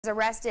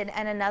Arrested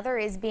and another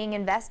is being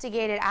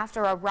investigated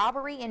after a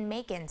robbery in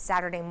Macon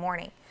Saturday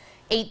morning.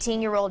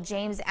 18-year-old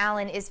James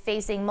Allen is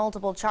facing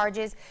multiple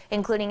charges,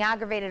 including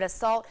aggravated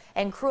assault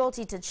and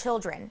cruelty to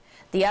children.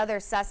 The other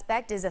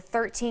suspect is a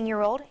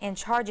 13-year-old and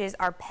charges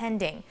are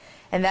pending.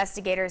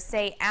 Investigators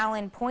say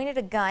Allen pointed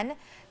a gun,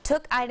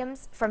 took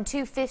items from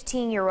two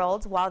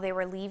 15-year-olds while they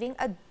were leaving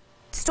a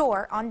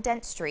store on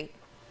Dent Street.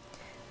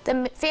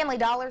 The Family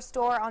Dollar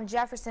store on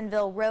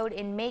Jeffersonville Road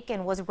in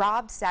Macon was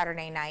robbed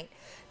Saturday night.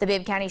 The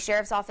Bibb County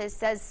Sheriff's Office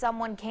says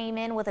someone came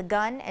in with a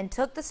gun and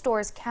took the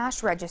store's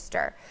cash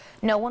register.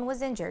 No one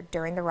was injured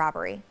during the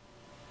robbery.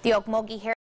 The Okmulgee